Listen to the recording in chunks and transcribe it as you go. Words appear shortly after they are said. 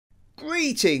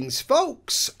Greetings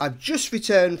folks, I've just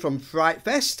returned from Fright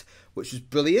Fest, which was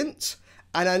brilliant,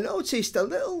 and I noticed a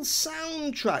little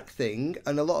soundtrack thing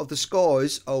and a lot of the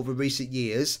scores over recent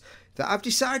years that I've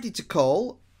decided to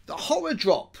call the Horror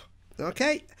Drop,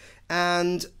 okay?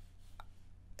 And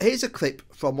here's a clip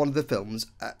from one of the films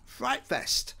at Fright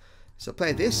Fest. So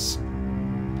play this,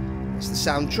 it's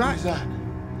the soundtrack.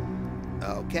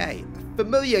 Okay, a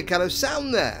familiar kind of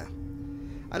sound there.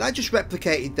 And I just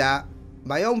replicated that,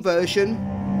 my own version.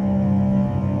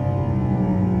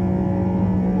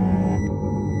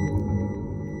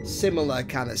 Similar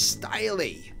kind of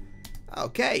styly.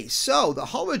 Okay, so the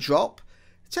Horror Drop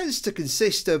tends to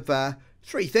consist of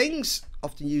three things,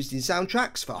 often used in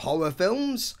soundtracks for horror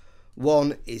films.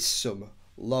 One is some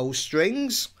low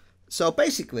strings. So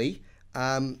basically,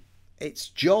 it's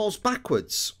Jaws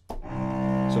backwards.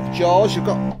 So for Jaws, you've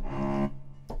got...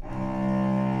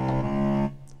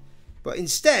 But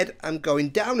instead, I'm going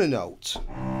down a note.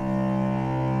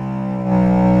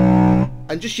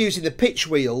 And just using the pitch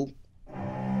wheel.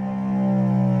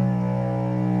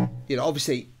 You know,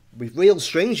 obviously, with real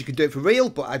strings, you can do it for real,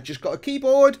 but I've just got a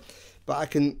keyboard. But I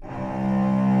can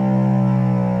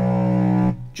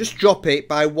just drop it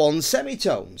by one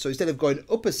semitone. So instead of going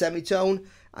up a semitone,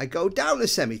 I go down a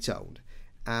semitone.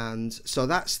 And so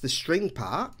that's the string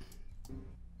part.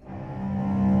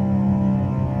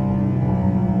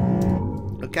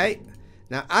 Okay,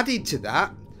 now added to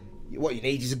that, what you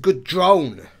need is a good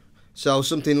drone. So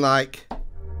something like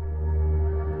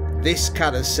this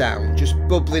kind of sound, just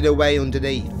bubbling away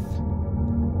underneath.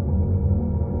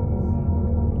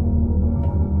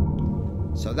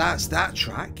 So that's that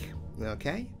track,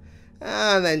 okay?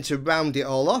 And then to round it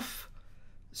all off,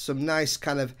 some nice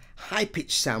kind of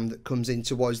high-pitched sound that comes in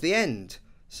towards the end.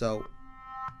 So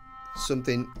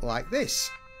something like this.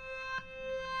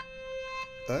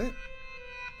 Right?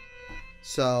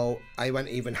 So I went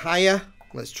even higher.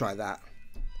 Let's try that.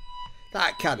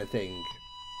 That kind of thing.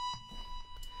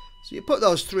 So you put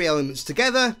those three elements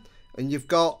together and you've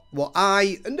got what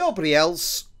I and nobody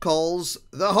else calls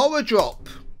the Horror Drop.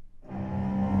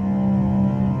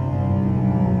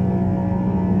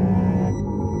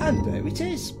 And there it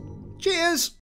is. Cheers!